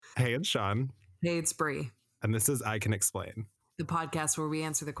Hey, it's Sean, Hey, it's Brie, and this is I Can Explain. the podcast where we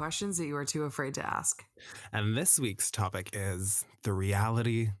answer the questions that you are too afraid to ask. And this week's topic is the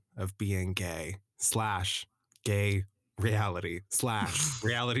reality of being gay slash gay reality slash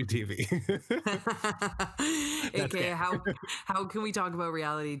reality TV. That's AKA, gay. how can we talk about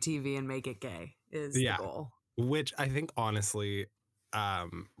reality TV and make it gay is the Yeah, goal. which I think honestly,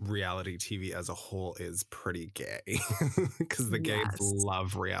 reality TV as a whole is pretty gay because the gays Yes,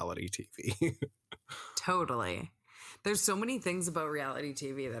 love reality TV. totally. There's so many things about reality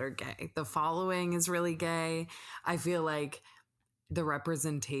TV that are gay. The following is really gay. I feel like the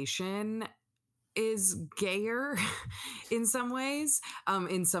representation is gayer in some ways.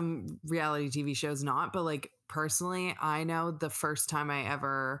 In some reality TV shows not, but like personally, I know the first time I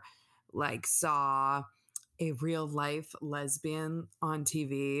ever like saw a real life lesbian on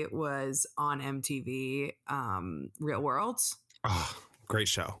TV was on MTV Real World. Oh, great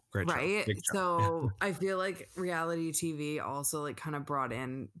show. Great show. Right. Big show. So I feel like reality TV also like kind of brought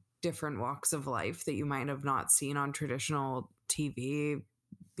in different walks of life that you might have not seen on traditional TV,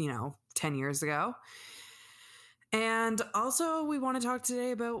 10 years ago. And also, we want to talk today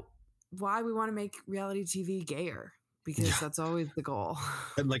about why we want to make reality TV gayer, because Yeah. that's always the goal.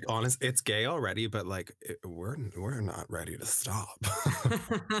 And like, honest, it's gay already, but like, we're not ready to stop.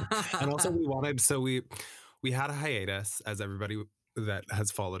 And also, we had a hiatus, as everybody that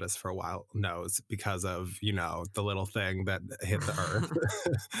has followed us for a while knows, because of the little thing that hit the earth.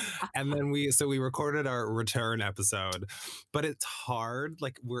 And then we recorded our return episode, but it's hard.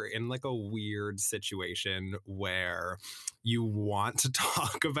 Like, we're in like a weird situation where you want to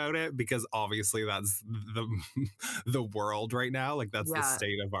talk about it because obviously that's the world right now. Like, that's the Yeah.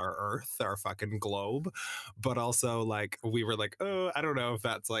 state of our earth, our fucking globe. But also, like, we were like, oh, I don't know if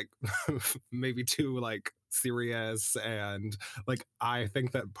that's like maybe too like serious. And like, I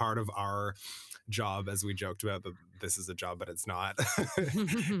think that part of our job, as we joked about, that this is a job but it's not,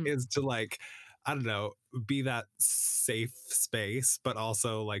 is to like, I don't know, be that safe space, but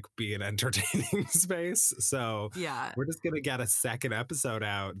also like be an entertaining space. So Yeah. we're just gonna get a second episode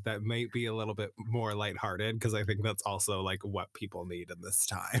out that might be a little bit more lighthearted, because I think that's also like what people need in this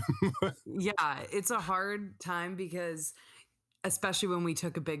time. Yeah. It's a hard time because, especially when we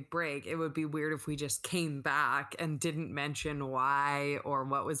took a big break, it would be weird if we just came back and didn't mention why or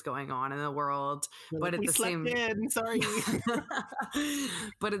what was going on in the world. But at the same sorry.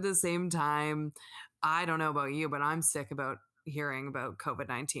 but at the same time, I don't know about you, but I'm sick about hearing about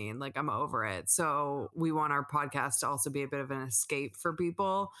COVID-19. Like, I'm over it. So we want our podcast to also be a bit of an escape for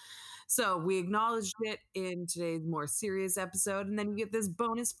people. So we acknowledged it in today's more serious episode, and then you get this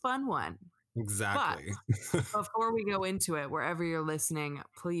bonus fun one. Exactly. Before we go into it, wherever you're listening,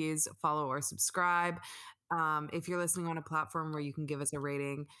 please follow or subscribe. If you're listening on a platform where you can give us a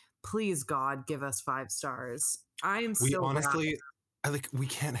rating, please, God, give us 5 stars. I am We so honestly, we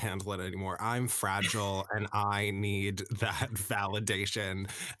can't handle it anymore. I'm fragile and I need that validation.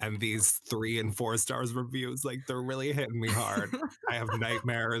 And these 3 and 4 stars reviews, like, they're really hitting me hard. I have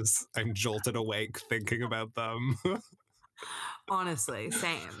nightmares. I'm jolted awake thinking about them. honestly,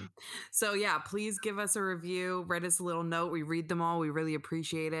 same. So yeah, please give us a review, write us a little note. We read them all. We really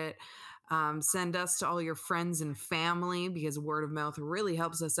appreciate it. Send us to all your friends and family, because word of mouth really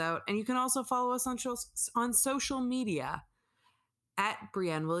helps us out. And you can also follow us on social media at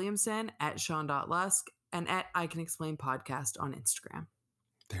Brienne Williamson, at Sean.Lusk, and at I Can Explain Podcast on Instagram.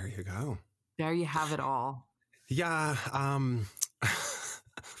 There you go. There you have it all. Yeah.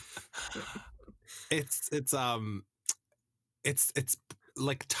 It's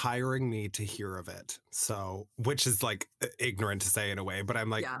like tiring me to hear of it. So, which is like ignorant to say in a way, but I'm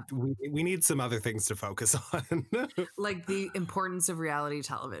like, Yeah. we need some other things to focus on. Like the importance of reality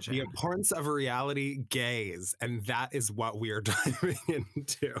television. The importance of reality gaze, and that is what we are diving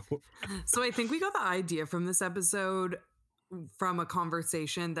into. So I think we got the idea from this episode from a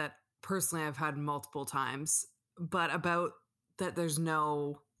conversation that personally I've had multiple times, but about that there's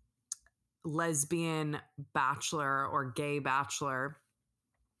no lesbian bachelor or gay bachelor.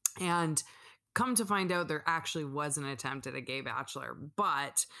 And come to find out, there actually was an attempt at a gay bachelor.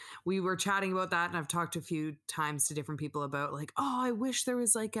 But we were chatting about that, and I've talked a few times to different people about like, oh, I wish there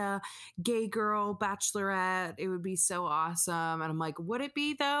was like a gay girl bachelorette. It would be so awesome. And I'm like, would it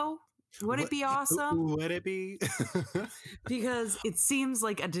be though? Would it be awesome? Would it be? Because it seems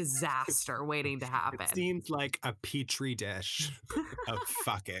like a disaster waiting to happen. It seems like a petri dish of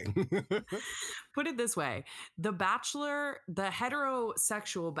fucking. Put it this way, the bachelor, the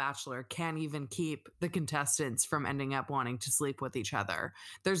heterosexual bachelor can't even keep the contestants from ending up wanting to sleep with each other.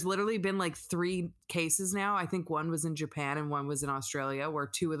 There's literally been like 3 cases now. I think one was in Japan and one was in Australia, where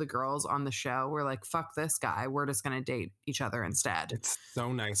 2 of the girls on the show were like, fuck this guy, we're just going to date each other instead. It's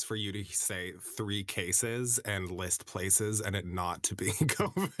so nice for you to say 3 cases and list places and it not to be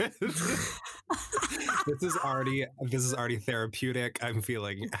COVID. This is already therapeutic. I'm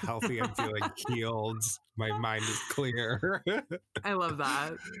feeling healthy. I'm feeling healed. My mind is clear. I love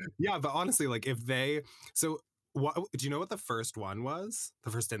that. Yeah, but honestly, like if they so what do you know what the first one was? The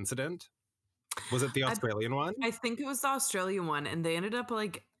first incident? Was it the I, Australian one? I think it was the Australian one, and they ended up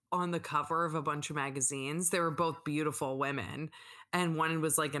like on the cover of a bunch of magazines. They were both beautiful women, and one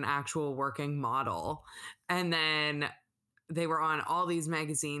was like an actual working model. And then they were on all these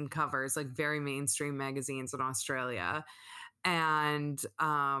magazine covers, like very mainstream magazines in Australia. And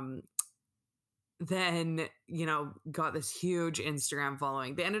then, got this huge Instagram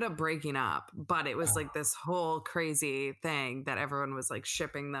following. They ended up breaking up, but it was like this whole crazy thing that everyone was like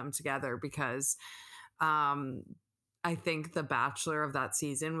shipping them together because I think the bachelor of that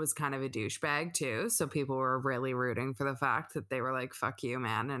season was kind of a douchebag too. So people were really rooting for the fact that they were like, fuck you,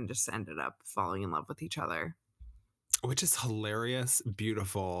 man, and just ended up falling in love with each other. Which is hilarious,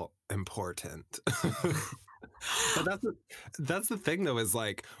 beautiful, important. But that's the thing though, is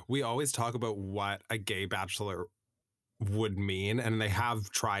like we always talk about what a gay bachelor would mean, and they have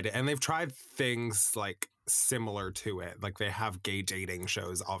tried it, and they've tried things like similar to it. Like they have gay dating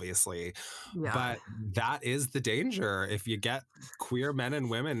shows, obviously. Yeah. But that is the danger. If you get queer men and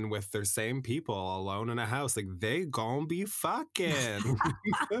women with their same people alone in a house, like they gon' be fucking.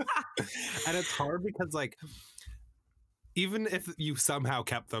 And it's hard because like even if you somehow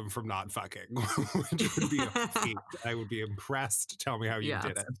kept them from not fucking, which would be a feat, I would be impressed. Tell me how you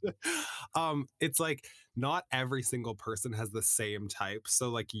did it. It's like not every single person has the same type. So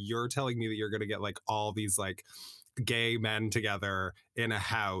like you're telling me that you're gonna get like all these like gay men together in a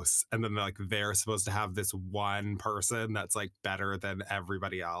house, and then like they're supposed to have this one person that's like better than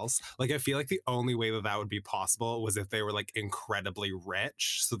everybody else. Like I feel like the only way that would be possible was if they were like incredibly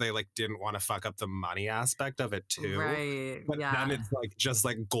rich, so they like didn't want to fuck up the money aspect of it too. Right. But then it's like just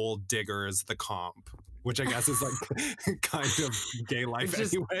like gold diggers the comp, which I guess is like kind of gay life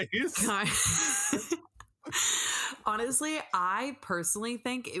anyways. Honestly, I personally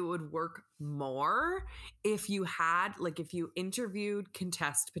think it would work more if you interviewed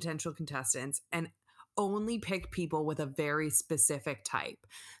potential contestants and only picked people with a very specific type.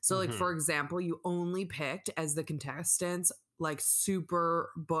 So like, for example, you only picked as the contestants like super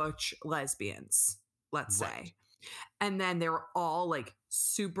butch lesbians, let's say. And then they were all like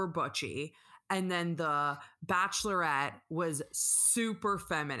super butchy. And then the bachelorette was super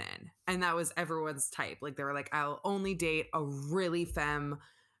feminine. And that was everyone's type. Like they were like, I'll only date a really femme,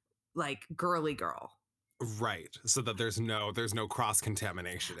 like girly girl. Right. So that there's no cross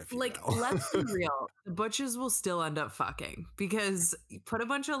contamination, if you like, will. Let's be real. The butches will still end up fucking because you put a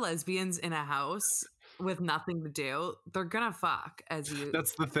bunch of lesbians in a house with nothing to do, they're gonna fuck as you.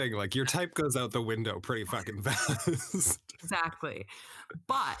 That's the thing. Like your type goes out the window pretty fucking fast. Exactly.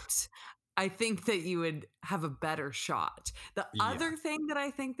 But I think that you would have a better shot. The other thing that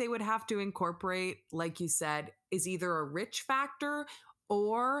I think they would have to incorporate, like you said, is either a rich factor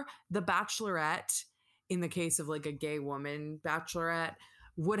or the bachelorette, in the case of like a gay woman bachelorette,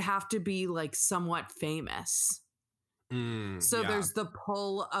 would have to be like somewhat famous. So there's the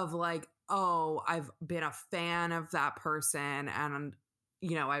pull of like, oh, I've been a fan of that person and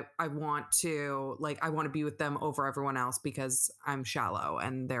I want to be with them over everyone else because I'm shallow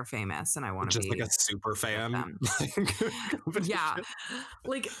and they're famous and I want to be just like a super fan. Yeah.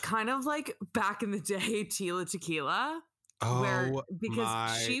 Like kind of like back in the day, Tila Tequila.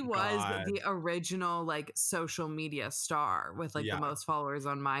 Because she was the original like social media star with like the most followers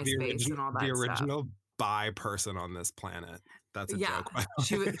on MySpace and all that. The original bi person on this planet. That's a joke.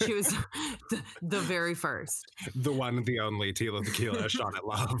 She was the very first. The one, the only Tila Tequila shot at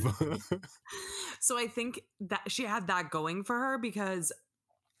love. So I think that she had that going for her because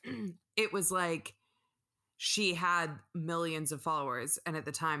it was like she had millions of followers. And at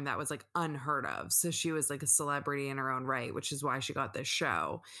the time that was like unheard of. So she was like a celebrity in her own right, which is why she got this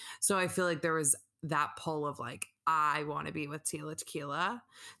show. So I feel like there was that pull of like, I want to be with Tila Tequila.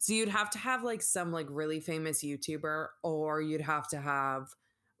 So you'd have to have like some like really famous YouTuber, or you'd have to have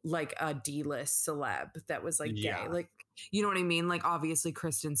like a D-list celeb that was like gay. Like, you know what I mean? Like obviously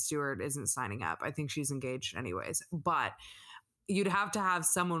Kristen Stewart isn't signing up. I think she's engaged anyways, but you'd have to have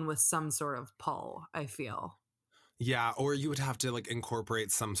someone with some sort of pull, I feel. Yeah, or you would have to like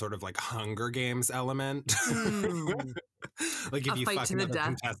incorporate some sort of like Hunger Games element. Mm, Like if a you fight fuck to the another death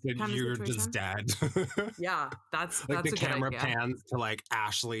contestant, kind of you're just situation. dead. Yeah, Like the that's a good camera idea. pans to like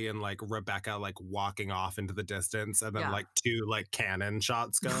Ashley and like Rebecca like walking off into the distance, and then Yeah. like two like cannon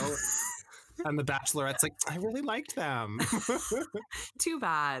shots go. And the Bachelorette's like, I really liked them. Too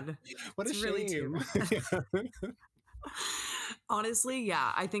bad. What a It's really too shame. bad. Honestly,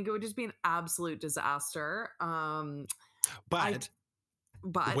 yeah, I think it would just be an absolute disaster. I But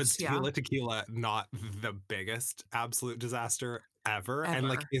was but yeah, Tila Tequila not the biggest absolute disaster ever? And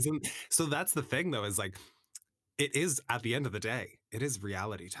like, ever. isn't so that's the thing though, is like it is at the end of the day, it is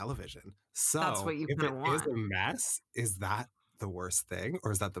reality television. That's So what you if kinda it is want. a mess, is that the worst thing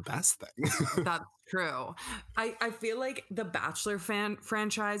or is that the best thing? That's true. I feel like the Bachelor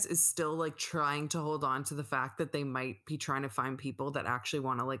franchise is still like trying to hold on to the fact that they might be trying to find people that actually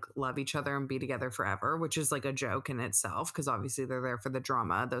want to like love each other and be together forever, which is like a joke in itself because obviously they're there for the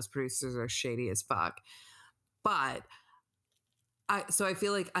drama. Those producers are shady as fuck. But I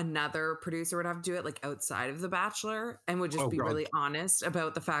feel like another producer would have to do it like outside of The Bachelor and would just Oh be god. really honest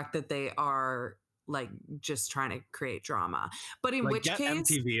about the fact that they are like just trying to create drama. But in Like which get case,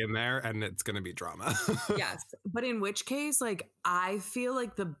 MTV in there and it's gonna be drama. yes, but in which case, like I feel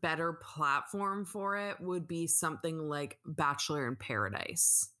like the better platform for it would be something like Bachelor in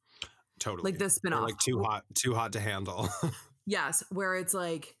Paradise, like Totally. the Or spinoff. like too hot to handle. Yes, where it's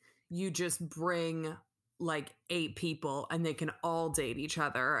like you just bring like 8 people and they can all date each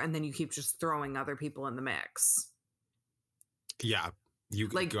other and then you keep just throwing other people in the mix. Yeah, you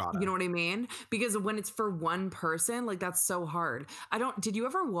Like, you gotta. know what I mean? Because when it's for one person, like that's so hard. I don't did you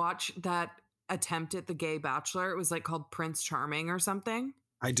ever watch that attempt at the gay bachelor? It was like called Prince Charming or something.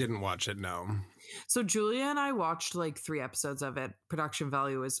 I didn't watch it, no. So Julia and I watched like 3 episodes of it. Production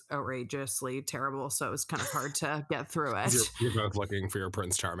value was outrageously terrible, so it was kind of hard to get through 'Cause it. you're both looking for your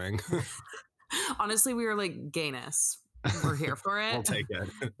Prince Charming. Honestly, we were like gayness. We're here for We'll it. take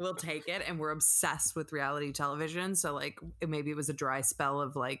it. We'll take it, and we're obsessed with reality television. So like maybe it was a dry spell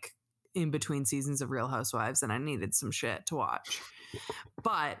of like in between seasons of Real Housewives and I needed some shit to watch.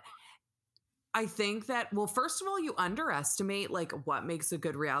 But I think that well first of all you underestimate like what makes a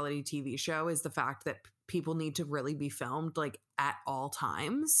good reality TV show is the fact that people need to really be filmed like at all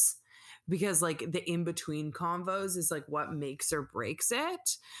times because like the in between convos is like what makes or breaks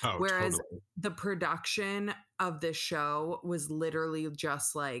it, Oh, whereas totally. the production of this show was literally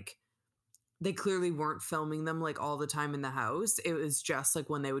just like they clearly weren't filming them like all the time in the house. It was just like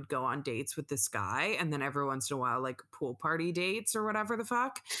when they would go on dates with this guy and then every once in a while like pool party dates or whatever the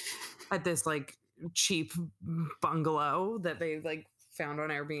fuck at this like cheap bungalow that they like found on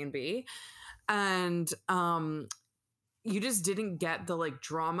Airbnb. And you just didn't get the like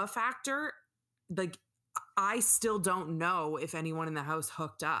drama factor. Like I still don't know if anyone in the house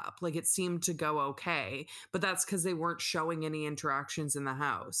hooked up. Like it seemed to go okay, but that's because they weren't showing any interactions in the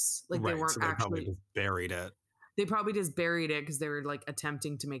house. Like they Right, weren't so they probably actually just buried it. they probably just buried it because they were like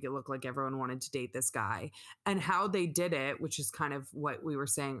attempting to make it look like everyone wanted to date this guy. And how they did it, which is kind of what we were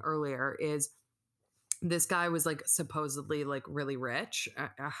saying earlier, is this guy was like supposedly like really rich.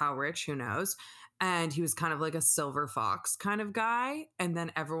 How rich, who knows? And he was kind of like a silver fox kind of guy. And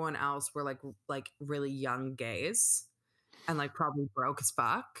then everyone else were like really young gays and like probably broke as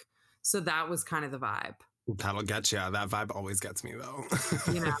fuck. So that was kind of the vibe, That'll get ya. That vibe always gets me though.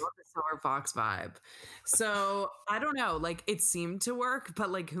 you know, the silver fox vibe. So I don't know, like it seemed to work,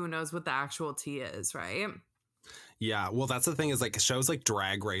 but like who knows what the actual tea is, right? Yeah, well, that's the thing is like shows like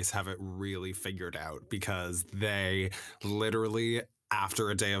Drag Race have it really figured out because they literally after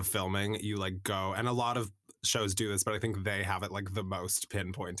a day of filming, you like go and a lot of shows do this, but I think they have it like the most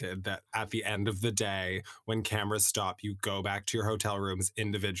pinpointed that at the end of the day, when cameras stop, you go back to your hotel rooms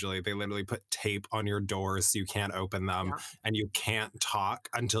individually. They literally put tape on your doors so you can't open them Yeah. and you can't talk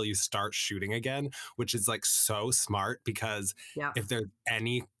until you start shooting again, which is like so smart because Yeah. if there's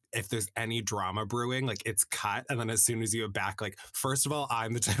any if there's any drama brewing, like it's cut. And then as soon as you get back, like, first of all,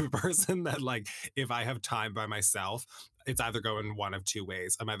 I'm the type of person that, like, if I have time by myself, it's either going one of two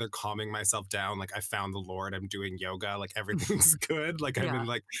ways. I'm either calming myself down, like I found the Lord, I'm doing yoga, like everything's good, like I'm Yeah. in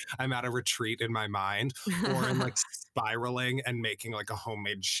like I'm at a retreat in my mind, or I'm like spiraling and making like a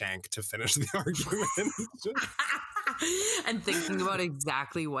homemade shank to finish the argument. And thinking about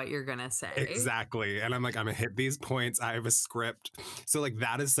exactly what you're gonna say. Exactly. And I'm like, I'm gonna hit these points. I have a script. So like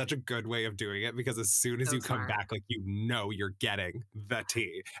that is such a good way of doing it because as soon as So you come smart. back, like you know you're getting the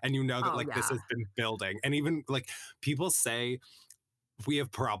tea. And you know that Oh like this yeah. has been building. And even like people say we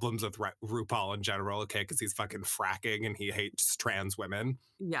have problems with RuPaul in general, okay, because he's fucking fracking and he hates trans women.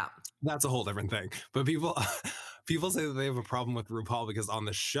 Yeah. That's a whole different thing. But people people say that they have a problem with RuPaul because on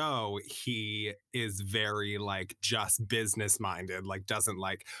the show he is very like just business minded, like doesn't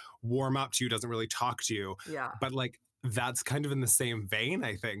like warm up to you, doesn't really talk to you. Yeah. But like that's kind of in the same vein,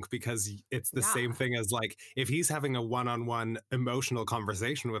 I think, because it's the Yeah. same thing as like if he's having a one-on-one emotional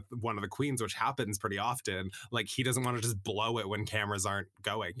conversation with one of the queens, which happens pretty often, like he doesn't want to just blow it when cameras aren't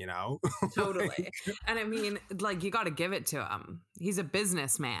going, you know? Totally. And I mean, like, you got to give it to him. He's a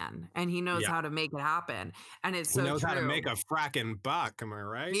businessman and he knows Yeah. how to make it happen. And it's He so knows true. how to make a fracking buck, am I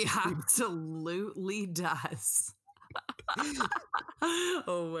right? He absolutely does.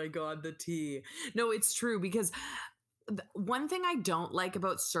 Oh my God, the tea. No, it's true because one thing I don't like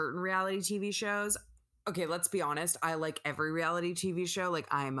about certain reality TV shows, okay, let's be honest, I like every reality TV show. Like,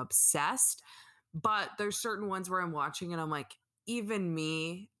 I am obsessed, but there's certain ones where I'm watching and I'm like, even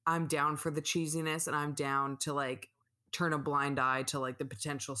me, I'm down for the cheesiness and I'm down to like turn a blind eye to like the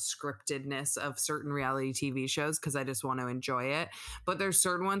potential scriptedness of certain reality TV shows because I just want to enjoy it. But there's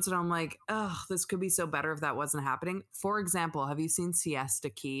certain ones that I'm like, oh, this could be so better if that wasn't happening. For example, have you seen Siesta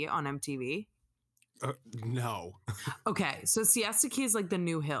Key on MTV? No. Okay, so Siesta Key is like the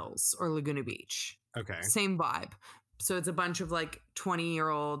New Hills or Laguna Beach. Okay. Same vibe. So it's a bunch of like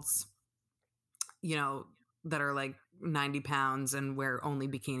 20-year-olds, you know, that are like 90 pounds and wear only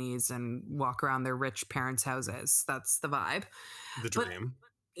bikinis and walk around their rich parents' houses. That's the vibe. The dream.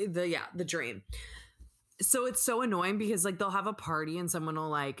 The dream. So it's so annoying because like they'll have a party and someone will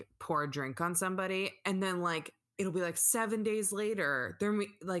like pour a drink on somebody and then like it'll be like 7 days later they're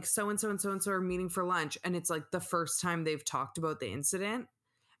like so and so and so and so are meeting for lunch and it's like the first time they've talked about the incident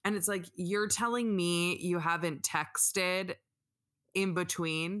and it's like you're telling me you haven't texted in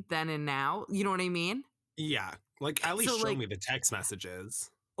between then and now, you know what I mean? Yeah, like at least So, show like, me the text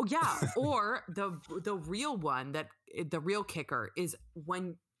messages. oh yeah, or the real one that the real kicker is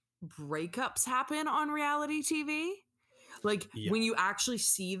when breakups happen on reality TV. Like Yeah. when you actually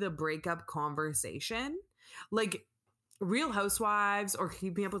see the breakup conversation, like Real Housewives or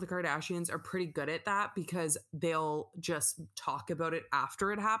Keeping Up with the Kardashians are pretty good at that because they'll just talk about it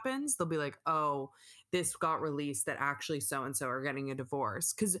after it happens. They'll be like, oh, this got released that actually so-and-so are getting a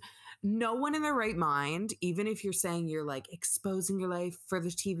divorce. Because no one in their right mind, even if you're saying you're like exposing your life for the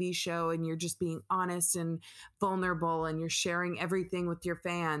TV show and you're just being honest and vulnerable and you're sharing everything with your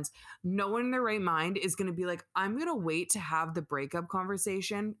fans, no one in their right mind is going to be like, I'm going to wait to have the breakup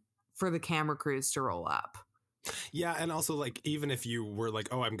conversation for the camera crews to roll up. Yeah, and also like even if you were like,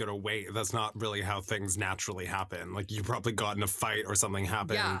 oh, I'm gonna wait, that's not really how things naturally happen. Like you probably got in a fight or something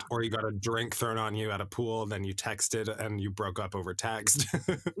happened, Yeah. or you got a drink thrown on you at a pool, then you texted and you broke up over text.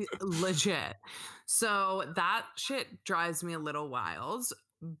 Legit. So that shit drives me a little wild.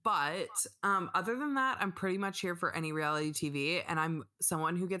 But other than that, I'm pretty much here for any reality TV. And I'm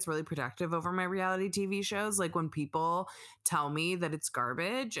someone who gets really protective over my reality TV shows. Like when people tell me that it's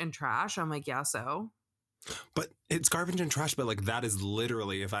garbage and trash, I'm like, yeah, so. But it's garbage and trash, but like that is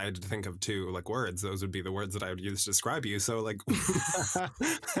literally, if I had to think of two like words, those would be the words that I would use to describe you. So like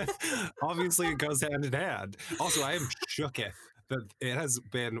obviously it goes hand in hand. Also, I am shooketh that it has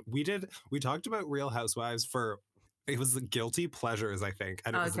been we talked about Real Housewives for it was the Guilty Pleasures, I think.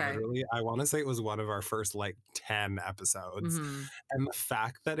 And it was literally, I want to say it was one of our first like 10 episodes. Mhm. And the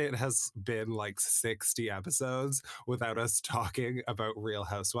fact that it has been like 60 episodes without us talking about Real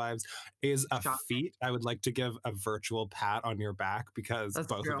Housewives is a Shocking. feat. I would like to give a virtual pat on your back because That's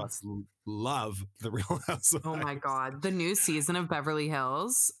both true. of us love the Real Housewives. Oh my God. The new season of Beverly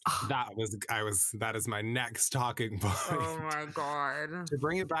Hills. That is my next talking point. Oh my God. To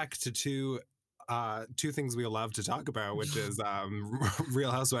bring it back to two things we love to talk about, which is Real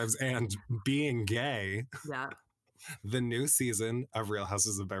Housewives and being gay. Yeah. The new season of Real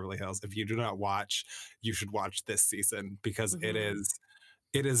Houses of Beverly Hills, if you do not watch, you should watch this season because it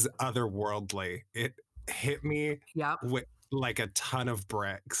is otherworldly. It hit me with like a ton of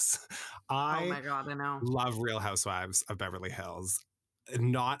bricks. Oh my God, I know. Love Real Housewives of Beverly Hills.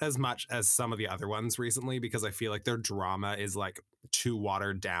 Not as much as some of the other ones recently because I feel like their drama is like too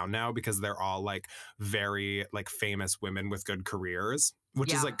watered down now because they're all like very like famous women with good careers,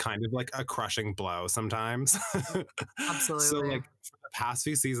 which is like kind of like a crushing blow sometimes. Absolutely. So like for the past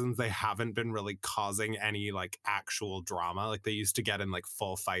few seasons they haven't been really causing any like actual drama. Like they used to get in like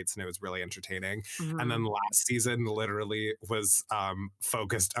full fights and it was really entertaining. And then last season literally was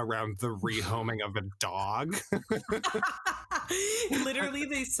focused around the rehoming of a dog. Literally,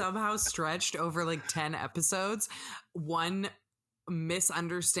 they somehow stretched over like 10 episodes. One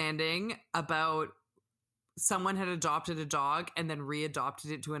misunderstanding about someone had adopted a dog and then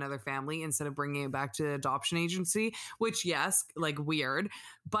readopted it to another family instead of bringing it back to the adoption agency, which, yes, like weird.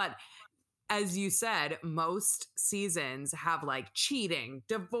 But as you said, most seasons have like cheating,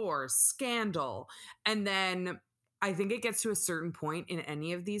 divorce, scandal. And then I think it gets to a certain point in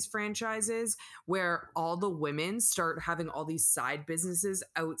any of these franchises where all the women start having all these side businesses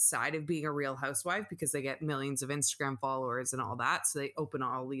outside of being a real housewife because they get millions of Instagram followers and all that. So they open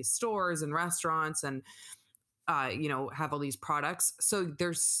all these stores and restaurants and, have all these products. So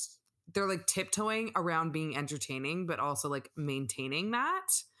they're like tiptoeing around being entertaining, but also like maintaining that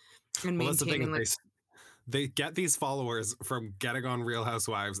and Well, that's the thing. maintaining like They get these followers from getting on Real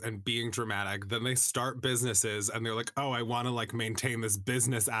Housewives and being dramatic. Then they start businesses and they're like, oh, I want to like maintain this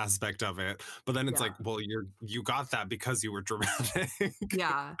business aspect of it. But then it's yeah. like, well, you got that because you were dramatic.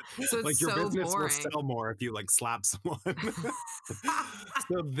 Yeah. So it's Like your so business will boring. sell more if you like slap someone.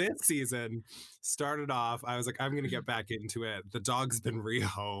 So this season started off, I was like, I'm gonna get back into it. The dog's been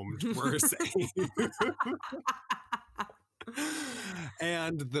rehomed. We're safe.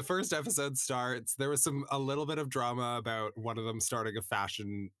 And the first episode starts. There was a little bit of drama about one of them starting a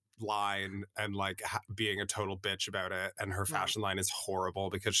fashion line and like being a total bitch about it, and her Right. fashion line is horrible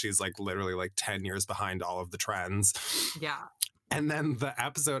because she's like literally like 10 years behind all of the trends. Yeah. And then the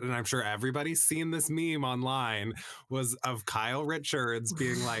episode, and I'm sure everybody's seen this meme online, was of Kyle Richards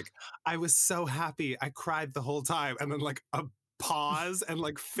being like, I was so happy. I cried the whole time. And then like a pause and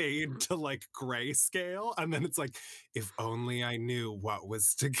like fade to like grayscale. And then it's like, if only I knew what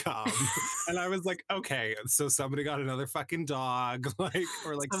was to come. And I was like, okay, so somebody got another fucking dog, like,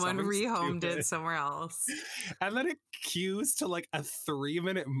 or like Someone something rehomed stupid. it somewhere else. And then it cues to like a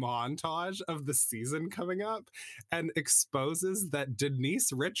 3-minute montage of the season coming up and exposes that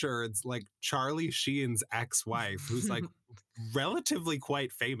Denise Richards, like Charlie Sheen's ex-wife, who's like relatively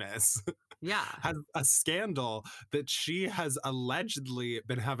quite famous, Yeah. has a scandal that she has allegedly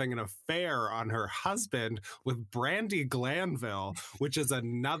been having an affair on her husband with Brandy Glanville, which is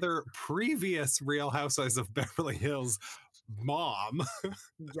another previous Real Housewives of Beverly Hills mom.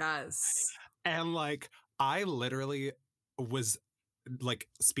 Yes. And like, I literally was like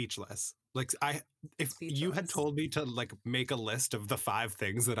speechless. Like if you had Speechless. told me to like make a list of the 5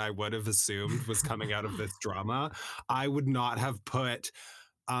 things that I would have assumed was coming out of this drama, I would not have put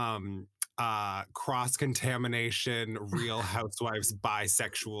cross contamination, Real Housewives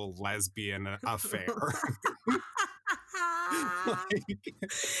bisexual lesbian affair. Like,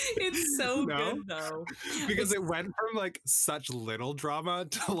 It's so good though. because it went from like such little drama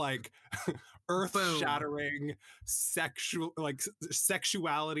to like earth shattering sexuality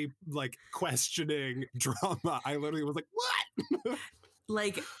like questioning drama. I literally was like, what?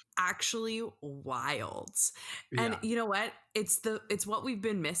 Like actually wild. And Yeah. you know what? It's what we've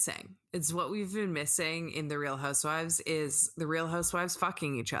been missing. It's what we've been missing in the Real Housewives is the Real Housewives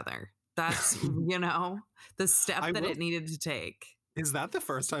fucking each other. That's, the step that it needed to take. Is that the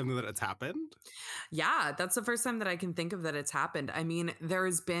first time that it's happened? Yeah, that's the first time that I can think of that it's happened. I mean,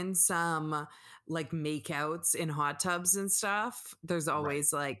 there's been some like makeouts in hot tubs and stuff. There's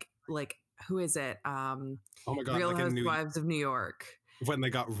always like who is it? Oh my God, Real like Housewives of New York. when they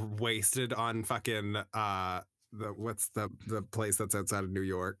got wasted on fucking what's the place that's outside of New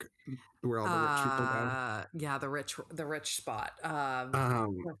York where all the rich people go? Yeah, the rich spot.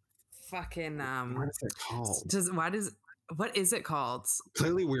 Fucking What is it called? what is it called?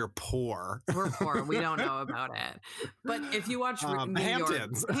 Clearly we're poor. We're poor. We don't know about it. But if you watch New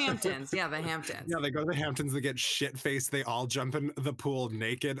Hamptons. York, Hamptons, yeah, the Hamptons. Yeah, they go to the Hamptons, they get shit-faced, they all jump in the pool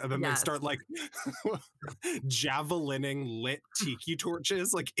naked, and then they start like javelining lit tiki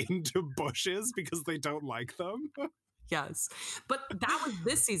torches like into bushes because they don't like them. Yes. But that was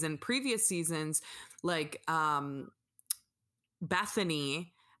this season. Previous seasons, like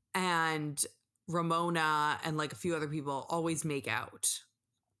Bethany and Ramona and like a few other people always make out.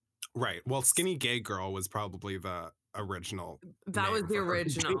 Right. Well, Skinny Gay Girl was probably the original. That was the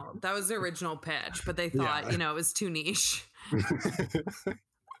original. That was the original pitch, but they thought, it was too niche.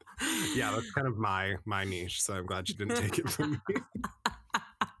 Yeah, that's kind of my niche, so I'm glad you didn't take it from me.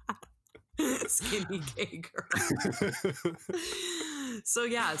 Skinny Gay Girl.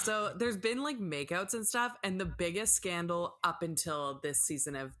 So there's been like makeouts and stuff, and the biggest scandal up until this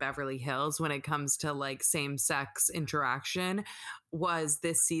season of Beverly Hills when it comes to like same-sex interaction was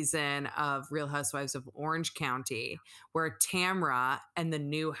this season of Real Housewives of Orange County, where Tamra and the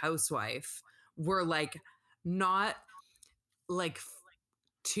new housewife were like not like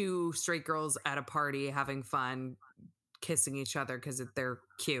 2 straight girls at a party having fun kissing each other because they're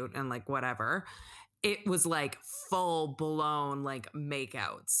cute and like whatever. It was like full blown like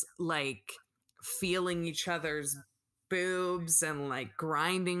makeouts, like feeling each other's boobs and like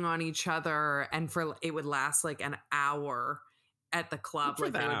grinding on each other, and for it would last like an hour at the Good club. for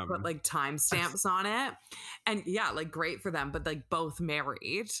Like they would put them. like timestamps on it. And yeah, like great for them, but like both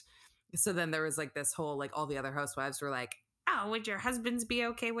married. So then there was like this whole like all the other housewives were like, "Oh, would your husbands be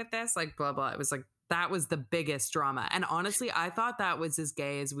okay with this?" Like blah blah. It was like that was the biggest drama. And honestly, I thought that was as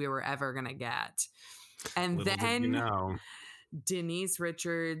gay as we were ever gonna get. And Little did you then know. Denise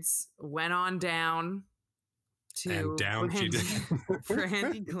Richards went on down And to down she did.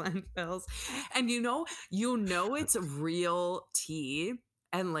 Brandy Glenville's. And you know it's real tea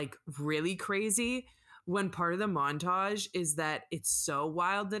and like really crazy when part of the montage is that it's so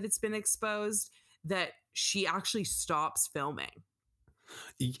wild that it's been exposed that she actually stops filming.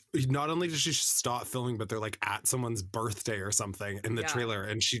 Not only does she stop filming, but they're like at someone's birthday or something in the Yeah. trailer,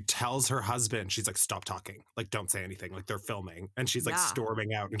 and she tells her husband, she's like, "Stop talking, like don't say anything." Like they're filming, and she's like Yeah.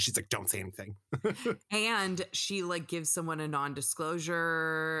 storming out, and she's like, "Don't say anything." And she like gives someone a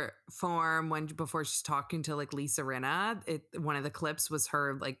non-disclosure form when before she's talking to like Lisa Rinna. One of the clips was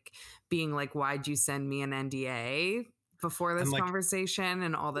her like being like, "Why'd you send me an NDA before this And like conversation?"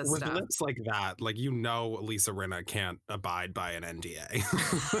 and all this with stuff. lips like that, like Lisa Rinna can't abide by an NDA.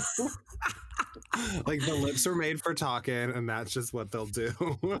 Like the lips are made for talking, and that's just what they'll do.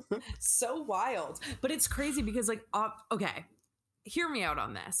 So wild. But it's crazy because like okay, hear me out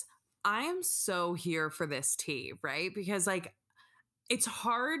on this. I am so here for this tea, right? Because like it's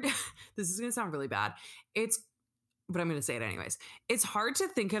hard. This is going to sound really bad. But I'm going to say it anyways. It's hard to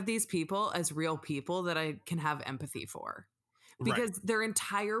think of these people as real people that I can have empathy for, Right. because their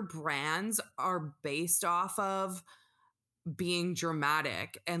entire brands are based off of being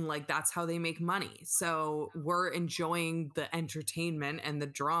dramatic, and like that's how they make money. So we're enjoying the entertainment and the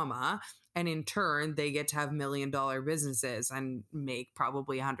drama, and in turn they get to have $1 million businesses and make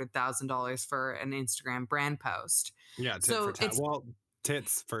probably $100,000 for an Instagram brand post. Yeah, tit So for tat. it's Well,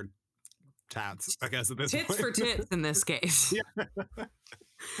 tits for tats, I guess at this tits point. for tits in this case. Yeah.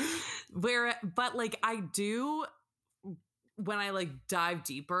 But like I do, when I like dive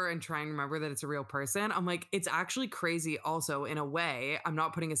deeper and try and remember that it's a real person, I'm like, it's actually crazy also in a way. I'm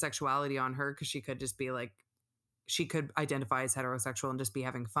not putting a sexuality on her because she could just be like, she could identify as heterosexual and just be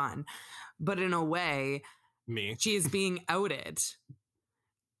having fun. But in a way, Me. she is being outed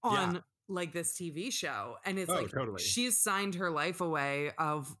on Yeah. like this TV show. And it's Oh, like, totally. she's signed her life away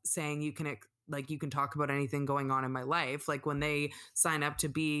of saying you can talk about anything going on in my life. Like when they sign up to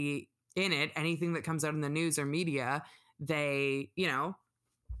be in it, anything that comes out in the news or media, they, they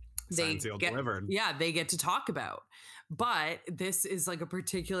Signed, sealed, get, delivered. yeah, they get to talk about. But this is like a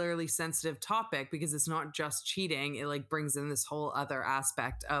particularly sensitive topic because it's not just cheating. It like brings in this whole other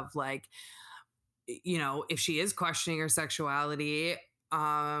aspect of like, if she is questioning her sexuality,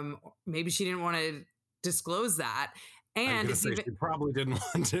 maybe she didn't want to disclose that. I'm And gonna it's say even, she probably didn't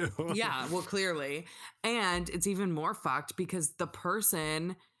want to. yeah, well, clearly. And it's even more fucked because the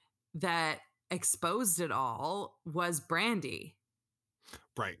person that exposed it all was Brandy,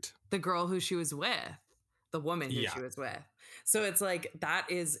 Right. the girl who she was with, the woman who Yeah. she was with. So it's like, that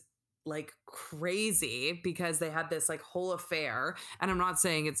is like crazy because they had this like whole affair. And I'm not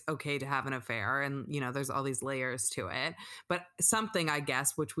saying it's okay to have an affair, and there's all these layers to it, but something, I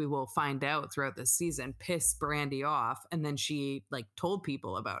guess, which we will find out throughout the season, pissed Brandy off, and then she like told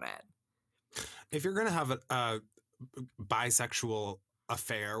people about it. If you're gonna have a bisexual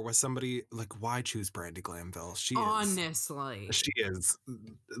affair with somebody, like why choose Brandy Glanville? She is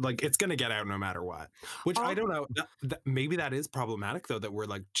like, it's gonna get out no matter what. Which I don't know. Maybe that is problematic though, that we're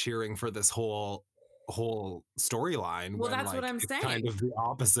like cheering for this whole storyline. Well, when, that's like, what I'm it's saying. kind of the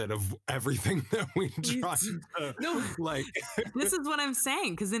opposite of everything that we try to No. like. This is what I'm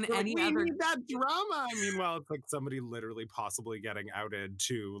saying, because in Like, any we other need that drama. Meanwhile, it's like somebody literally possibly getting outed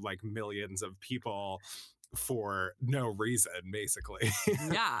to like millions of people for no reason, basically.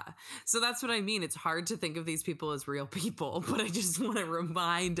 yeah. So that's what I mean. It's hard to think of these people as real people, but I just want to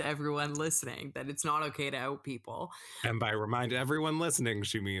remind everyone listening that it's not okay to out people. And by remind everyone listening,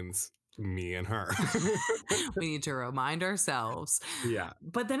 she means me and her. We need to remind ourselves. Yeah.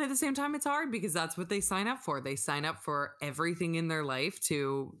 But then at the same time, it's hard because that's what they sign up for. They sign up for everything in their life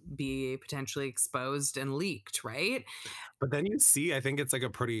to be potentially exposed and leaked, right? But then you see, I think it's like a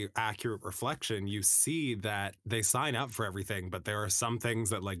pretty accurate reflection. You see that they sign up for everything, but there are some things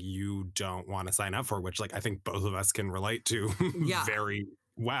that like you don't want to sign up for, which like I think both of us can relate to Yeah. very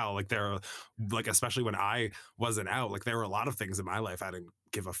well. Like there are, like, especially when I wasn't out, like there were a lot of things in my life I didn't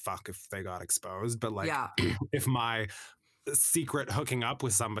give a fuck if they got exposed. But like Yeah. if my secret hooking up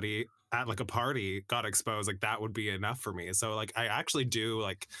with somebody at like a party got exposed, like that would be enough for me. So like I actually do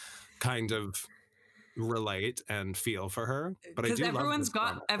like kind of relate and feel for her, but I Because do love this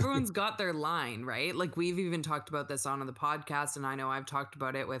drama. everyone's got their line, right? Like we've even talked about this on the podcast, and I know I've talked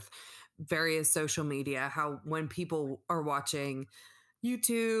about it with various social media, how when people are watching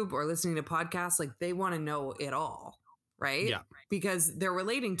YouTube or listening to podcasts, like they want to know it all, right? Yeah. Because they're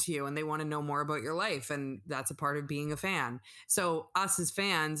relating to you and they want to know more about your life. And that's a part of being a fan. So, us as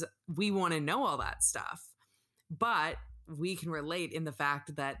fans, we want to know all that stuff. But we can relate in the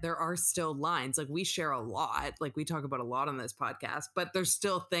fact that there are still lines. Like we share a lot, like we talk about a lot on this podcast, but there's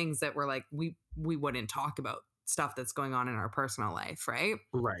still things that we're like, we wouldn't talk about stuff that's going on in our personal life, right?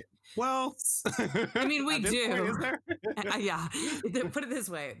 Right. Well, I mean, we at this point, do. is there? Yeah. Put it this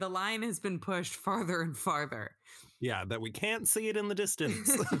way, the line has been pushed farther and farther. Yeah, that we can't see it in the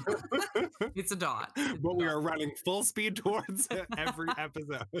distance. It's a dot. But we are running full speed towards it every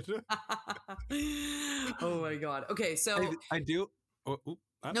episode. Oh my God. Okay, so I do.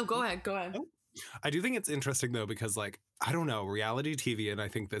 no, go ahead. Go ahead. I do think it's interesting though, because like, I don't know, reality TV, and I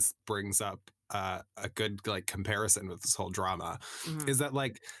think this brings up a good like comparison with this whole drama, is that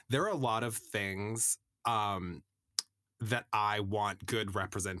like there are a lot of things that I want good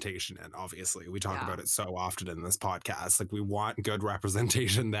representation in. Obviously, we talk about it so often in this podcast. Like, we want good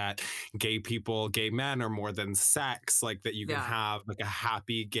representation that gay people, gay men are more than sex, like that you can have like a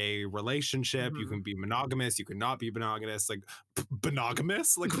happy gay relationship. You can be monogamous, you can not be monogamous, like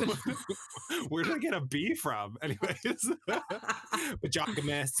monogamous. Like, where did I get a B from? Anyways,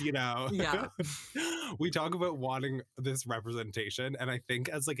 monogamous, you know. Yeah. We talk about wanting this representation, and I think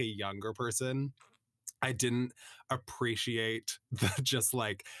as like a younger person, I didn't appreciate the just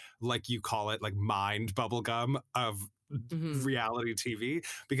like you call it, like mind bubblegum of reality TV,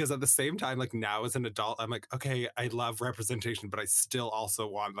 because at the same time, like now as an adult, I'm like, okay, I love representation, but I still also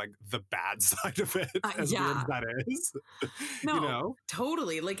want like the bad side of it, as weird as that is. No, you know?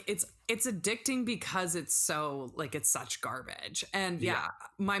 Totally. Like it's addicting because it's so like it's such garbage. And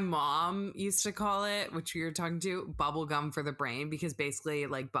my mom used to call it, which we were talking to, bubblegum for the brain, because basically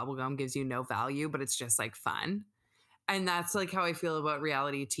like bubblegum gives you no value, but it's just like fun. And that's like how I feel about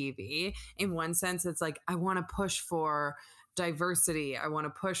reality TV. In one sense, it's like I want to push for diversity. I want to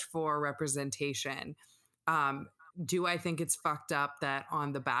push for representation. Do I think it's fucked up that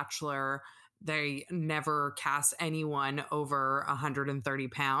on The Bachelor they never cast anyone over 130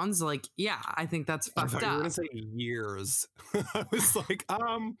 pounds? Like, yeah, I think that's fucked up. You were gonna say years. I was like,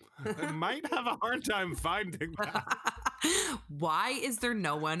 I might have a hard time finding that. Why is there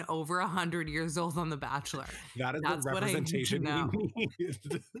no one over 100 years old on The Bachelor? That's the representation we need.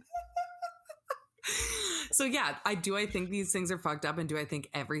 So yeah, I think these things are fucked up, and do I think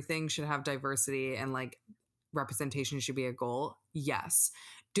everything should have diversity and like representation should be a goal? Yes.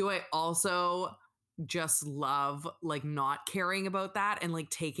 Do I also just love like not caring about that and like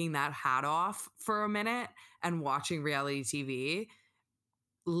taking that hat off for a minute and watching reality TV?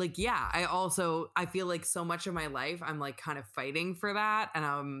 Like, yeah, I feel like so much of my life I'm like kind of fighting for that, and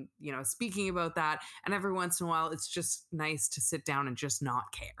I'm, you know, speaking about that, and every once in a while it's just nice to sit down and just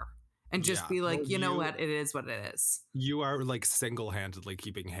not care and just be like, you know what, it is what it is. You are like single-handedly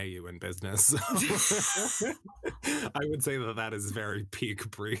keeping Hayu in business. I would say that is very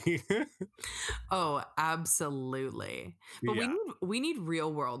peak Brie. Oh, absolutely. But we need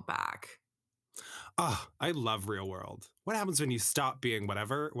Real World back. Oh, I love Real World. What happens when you stop being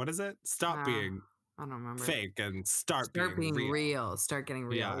whatever? What is it? Stop being I don't remember. Fake and start being real. Start getting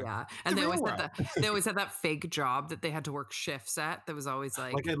real. Yeah. And they always had that fake job that they had to work shifts at. That was always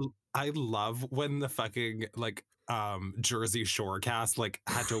like I love when the fucking like Jersey Shore cast like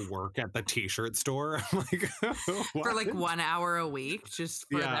had to work at the t-shirt store. Like, for like 1 hour a week, just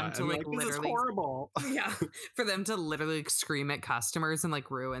for them to like literally, this is horrible. Yeah, for them to literally like, scream at customers and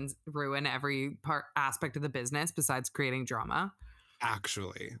like ruin every aspect of the business besides creating drama.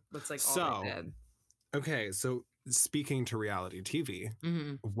 Actually, that's like all they did. Okay, so speaking to reality TV,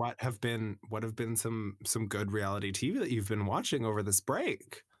 what have been some good reality TV that you've been watching over this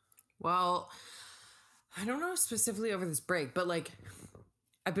break? Well, I don't know specifically over this break, but like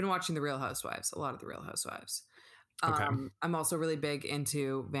I've been watching The Real Housewives, a lot of The Real Housewives. Okay. I'm also really big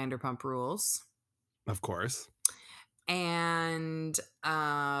into Vanderpump Rules. Of course. And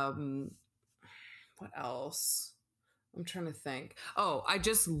what else? I'm trying to think. Oh, I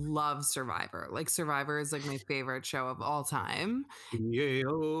just love Survivor. Like Survivor is like my favorite show of all time. Yeah.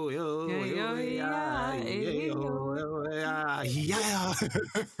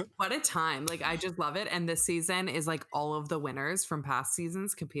 What a time. Like I just love it. And this season is like all of the winners from past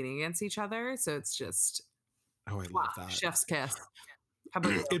seasons competing against each other. So it's just I love that. Chef's kiss. How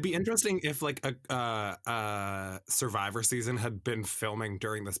about you? It'd be interesting if like a Survivor season had been filming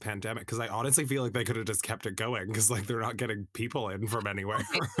during this pandemic, because I honestly feel like they could have just kept it going because like they're not getting people in from anywhere.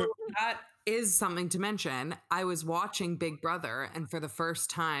 Okay, so that is something to mention. I was watching Big Brother, and for the first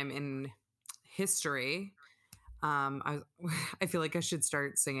time in history, I I feel like I should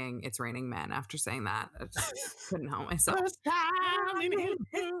start singing "It's Raining Men" after saying that. I just couldn't help myself. First time in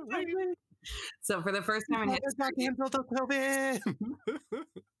history, So for the first time in mother's not history, canceled the COVID.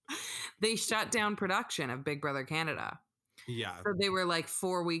 they shut down production of Big Brother Canada. Yeah, So they were like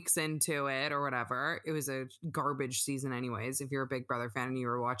 4 weeks into it or whatever. It was a garbage season anyways. If you're a Big Brother fan and you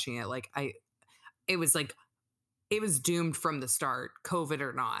were watching it, it was like it was doomed from the start, COVID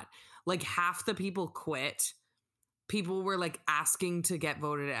or not. Like half the people quit. People were like asking to get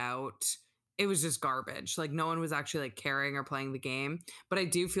voted out. It was just garbage. Like no one was actually like caring or playing the game. But I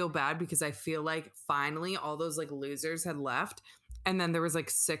do feel bad because I feel like finally all those like losers had left. And then there was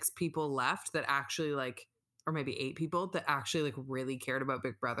like 6 people left that actually like, or maybe 8 people that actually like really cared about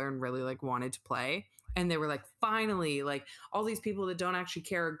Big Brother and really like wanted to play. And they were like, finally, like all these people that don't actually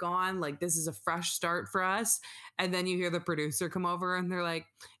care are gone. Like this is a fresh start for us. And then you hear the producer come over and they're like,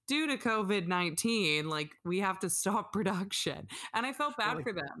 due to COVID-19, like we have to stop production. And I felt they're bad like,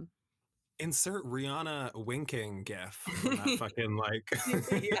 for them. insert Rihanna winking gif from that fucking like,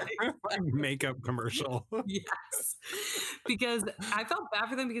 Yeah, like makeup commercial. yes. Because I felt bad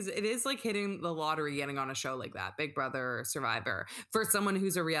for them because it is like hitting the lottery getting on a show like that, Big Brother or Survivor, for someone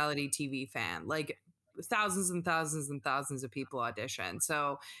who's a reality TV fan. Like thousands and thousands and thousands of people audition.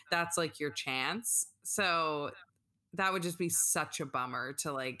 So that's like your chance. So that would just be such a bummer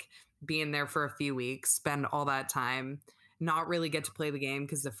to like be in there for a few weeks, spend all that time, not really get to play the game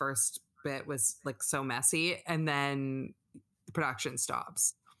because the first bit was like so messy, and then the production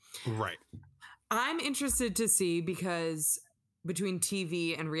stops. Right. I'm interested to see because between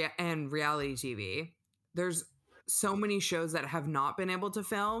TV and and reality TV, there's so many shows that have not been able to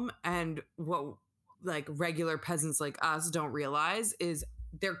film, and what like regular peasants like us don't realize is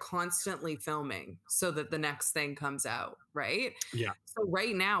they're constantly filming so that the next thing comes out, right? Yeah. So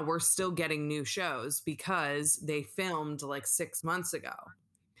right now we're still getting new shows because they filmed like 6 months ago.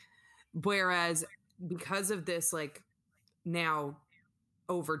 Whereas because of this like now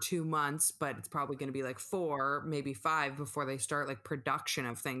over 2 months, but it's probably going to be like 4, maybe 5 before they start like production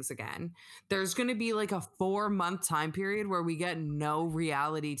of things again. There's going to be like a 4-month time period where we get no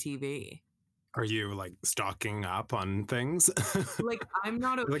reality TV. Are you like stocking up on things? Like I'm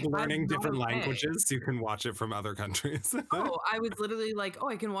not Like okay. learning I'm not different okay. languages so you can watch it from other countries? Oh, I was literally like, oh,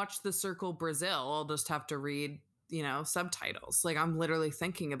 I can watch The Circle Brazil. I'll just have to read, subtitles. Like I'm literally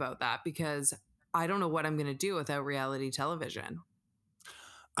thinking about that because I don't know what I'm going to do without reality television.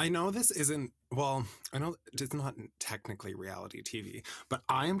 I know this isn't, well, I know it's not technically reality TV, but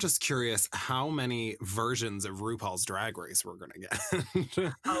I am just curious how many versions of RuPaul's Drag Race we're going to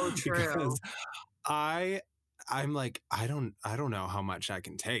get. Oh, true. Because I I'm like I don't know how much I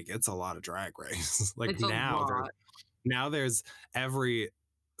can take. It's a lot of Drag Race. Like It's a lot. now there's every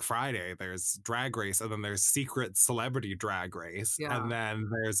Friday there's Drag Race, and then there's Secret Celebrity Drag Race, Yeah. and then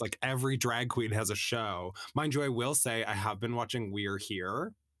there's like every drag queen has a show. Mind you, I will say I have been watching We're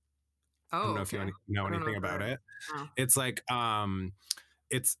Here. I don't Oh, know if you okay. know I don't know anything if about they're it. oh. It's like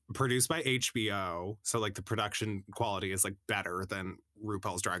it's produced by HBO, so like the production quality is like better than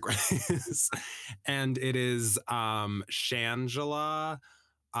RuPaul's Drag Race. And it is Shangela,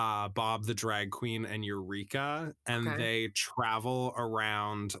 Bob the drag queen, and Eureka, and Okay. they travel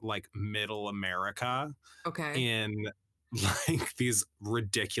around like middle America Okay. in like these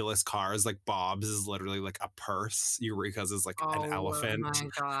ridiculous cars. Like Bob's is literally like a purse, Eureka's is like an Oh elephant, my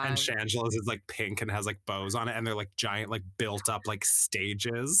and god. Shangela's is like pink and has like bows on it, and they're like giant, like built up like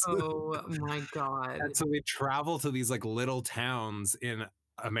stages. Oh my And god. so they travel to these like little towns in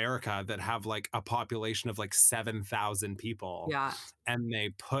America that have like a population of like 7,000 people, Yeah. and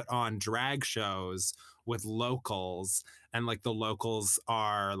they put on drag shows with locals, and like the locals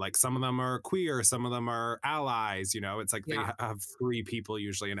are like, some of them are queer, some of them are allies, it's like they Yeah. have 3 people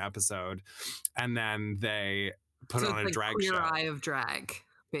usually an episode, and then they put So on it's a like drag Queer show. Eye of Drag,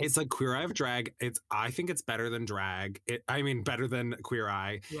 It's basically. like Queer Eye of Drag. I think it's better than drag. I mean, better than Queer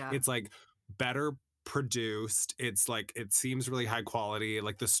Eye. Yeah. It's like better produced. It's like it seems really high quality.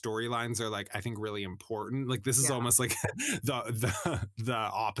 Like the storylines are like, I think, really important. Like this is Yeah. almost like the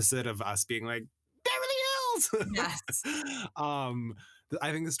opposite of us being like Beverly Yes. Hills.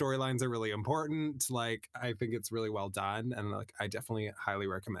 I think the storylines are really important. Like I think it's really well done, and like I definitely highly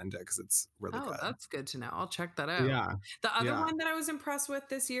recommend it because it's really Oh, good. that's good to know. I'll check that out. Yeah, The other yeah. one that I was impressed with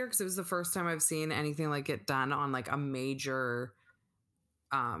this year, because it was the first time I've seen anything like it done on like a major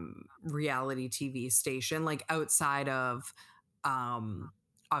reality TV station, like outside of um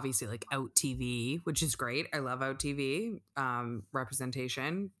obviously like Out TV, which is great. I love Out TV.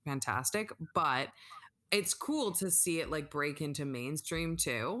 Representation, fantastic. But it's cool to see it like break into mainstream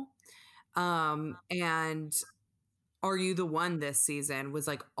too. And Are You the One this season was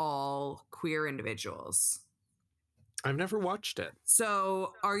like all queer individuals. I've never watched it.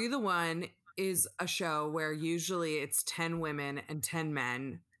 So, Are You the One is a show where usually it's 10 women and 10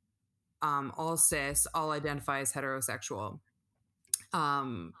 men, all cis, all identify as heterosexual.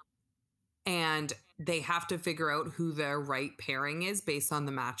 Um, and they have to figure out who their right pairing is based on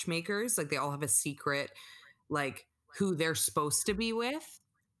the matchmakers. Like they all have a secret, like who they're supposed to be with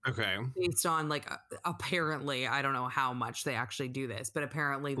Okay. based on like apparently, I don't know how much they actually do this, but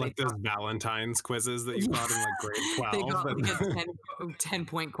apparently Like those Valentine's quizzes that you got in like grade 12. they got like a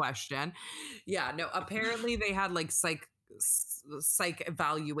 10-point question. Yeah, no, apparently they had like psych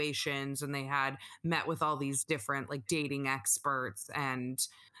evaluations, and they had met with all these different like dating experts and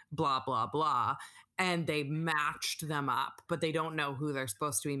blah blah blah, and they matched them up, but they don't know who they're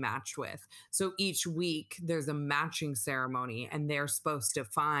supposed to be matched with. So each week there's a matching ceremony, and they're supposed to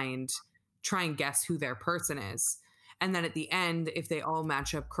try and guess who their person is. And then at the end, if they all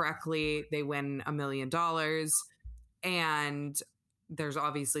match up correctly, they win $1 million. And there's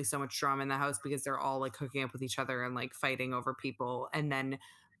obviously so much drama in the house because they're all like hooking up with each other and like fighting over people. And then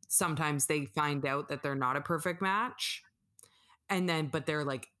sometimes they find out that they're not a perfect match. And then, but they're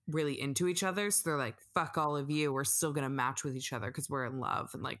like really into each other. So they're like, fuck all of you. We're still going to match with each other because we're in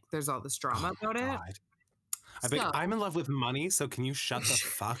love. And like, there's all this drama about it. I think I'm in love with money, so can you shut the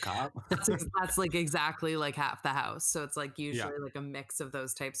fuck up? That's like exactly like half the house. So it's like usually like a mix of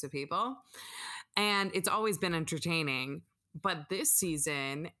those types of people. And it's always been entertaining. But this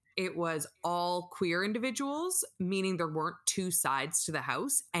season, it was all queer individuals, meaning there weren't two sides to the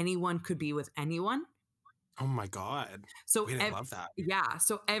house. Anyone could be with anyone. Oh my God. So I love that. Yeah.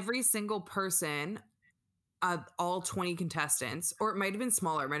 So every single person, all 20 contestants, or it might have been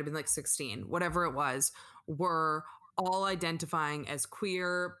smaller, it might have been like 16, whatever it was, were all identifying as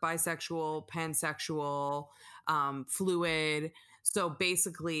queer, bisexual, pansexual, fluid. So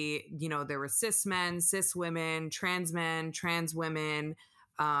basically, you know, there were cis men, cis women, trans men, trans women,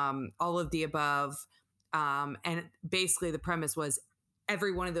 all of the above. And basically, the premise was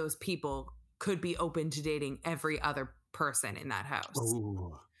every one of those people could be open to dating every other person in that house.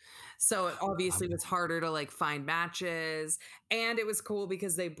 Ooh. So it obviously was harder to like find matches. And it was cool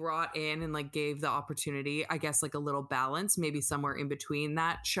because they brought in and like gave the opportunity, I guess, like a little balance, maybe somewhere in between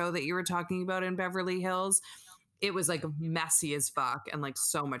that show that you were talking about in Beverly Hills. It was like messy as fuck and like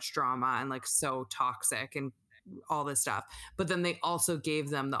so much drama and like so toxic and all this stuff. But then they also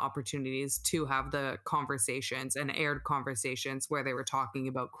gave them the opportunities to have the conversations and aired conversations where they were talking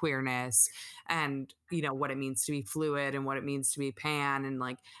about queerness and, you know, what it means to be fluid and what it means to be pan and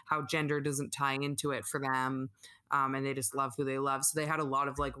like how gender doesn't tie into it for them. And they just love who they love. So they had a lot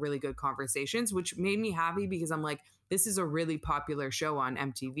of like really good conversations, which made me happy because I'm like, this is a really popular show on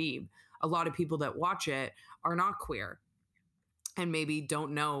MTV. A lot of people that watch it are not queer and maybe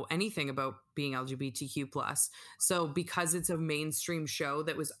don't know anything about being LGBTQ+. So because it's a mainstream show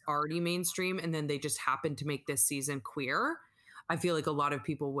that was already mainstream and then they just happened to make this season queer, I feel like a lot of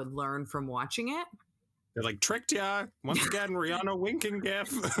people would learn from watching it. They're like, tricked ya. Once again, Rihanna winking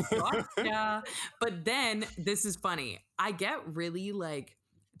gif. Yeah. But then this is funny. I get really like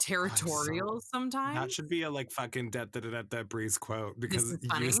territorial sometimes. That should be a like fucking that Breeze quote because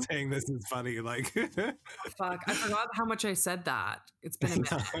you saying this is funny. Like, fuck, I forgot how much I said that. It's been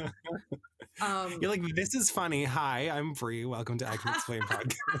a minute. You're like, this is funny. Hi, I'm Bree. Welcome to I Can Explain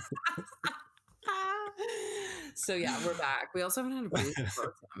podcast. So yeah, we're back. We also haven't had a breeze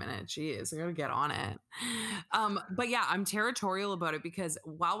for a minute. Jeez, I gotta get on it. But yeah, I'm territorial about it because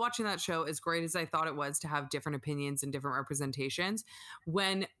while watching that show, as great as I thought it was to have different opinions and different representations,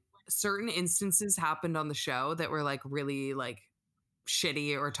 when certain instances happened on the show that were like really like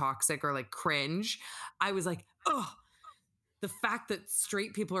shitty or toxic or like cringe, I was like, oh, the fact that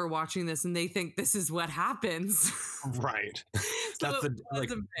straight people are watching this and they think this is what happens. Right. That's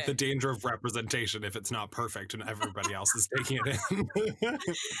the danger of representation if it's not perfect and everybody else is taking it in.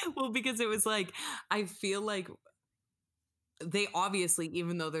 Well, because it was like, I feel like they obviously,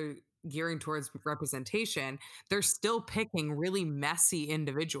 even though they're gearing towards representation, they're still picking really messy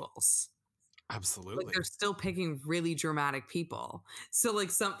individuals. Absolutely. Like they're still picking really dramatic people. So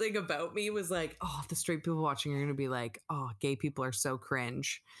like something about me was like, oh, the straight people watching are going to be like, oh, gay people are so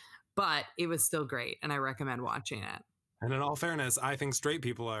cringe. But it was still great. And I recommend watching it. And in all fairness, I think straight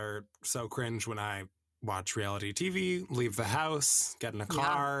people are so cringe when I watch reality TV, leave the house, get in a Yeah.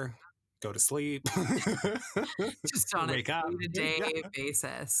 car, go to sleep, Just on a wake up. day-to-day Yeah.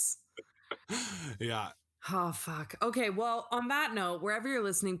 basis. Yeah. Oh, fuck. Okay, well, on that note, wherever you're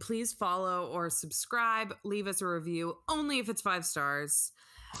listening, please follow or subscribe. Leave us a review, only if it's 5 stars.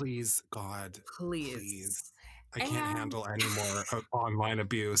 Please, God, please. Please. I can't And handle any more online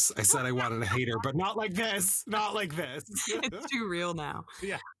abuse. I said I wanted a hater, but not like this. Not like this. it's too real now.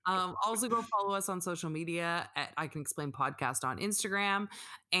 Yeah. Also, go follow us on social media at I Can Explain Podcast on Instagram,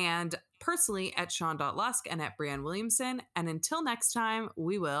 and personally at Sean.Lusk and at Brianne Williamson. And until next time,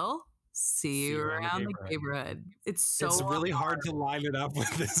 we will see See you you around the around the neighborhood. neighborhood. It's so It's really hard to line it up with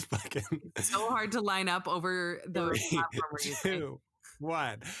this fucking so hard to line up over the 3, platform we're using. 2,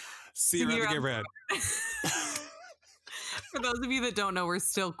 1. See you around the neighborhood. For those of you that don't know, we're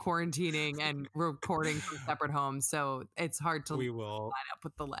still quarantining and recording from separate homes, so it's hard to We line will up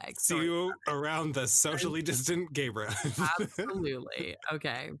with the legs. see you around the socially distant neighborhood. Absolutely.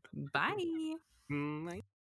 Okay. Bye. Bye.